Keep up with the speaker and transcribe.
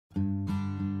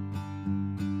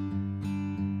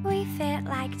fit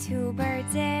like two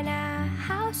birds in a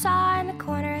house on the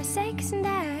corner of 6th and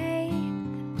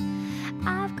 8th.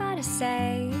 I've gotta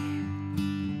say,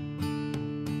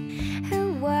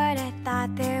 who would have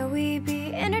thought that we'd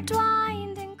be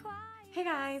intertwined and quiet? Hey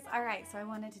guys, alright, so I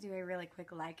wanted to do a really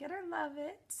quick like it or love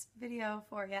it video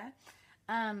for you.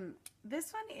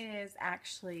 This one is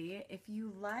actually, if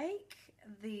you like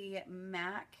the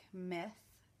MAC Myth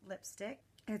lipstick,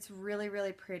 it's really,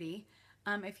 really pretty.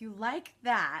 If you like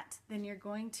that, then you're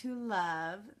going to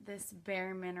love this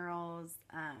Bare Minerals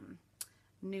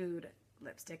Nude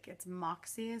lipstick. It's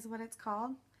Moxie is what it's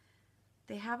called.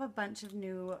 They have a bunch of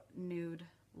new nude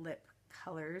lip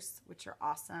colors, which are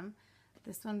awesome.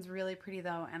 This one's really pretty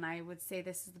though, and I would say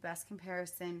this is the best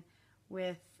comparison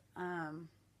with Bare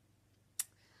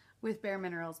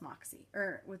Minerals Moxie,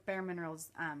 or with Bare Minerals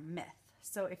Myth.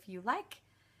 So if you like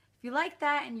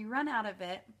that and you run out of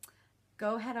it,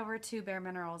 go head over to Bare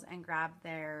Minerals and grab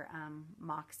their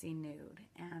Moxie Nude,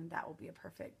 and that will be a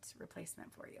perfect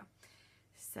replacement for you.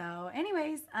 So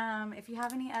anyways, if you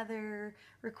have any other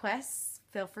requests,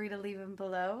 feel free to leave them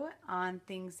below on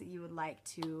things that you would like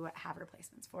to have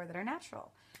replacements for that are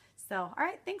natural. So, all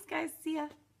right, thanks guys. See ya.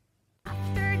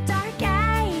 After dark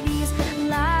 80s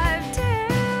love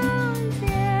tunes,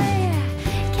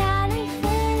 yeah. Can I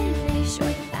finish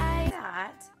with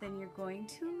that? Then you're going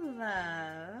to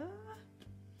love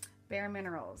Bare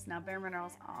Minerals. Now Bare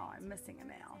Minerals, oh, I'm missing a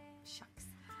nail. Shucks.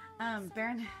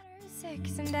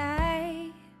 6th and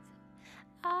 8th,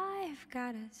 I've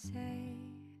gotta say.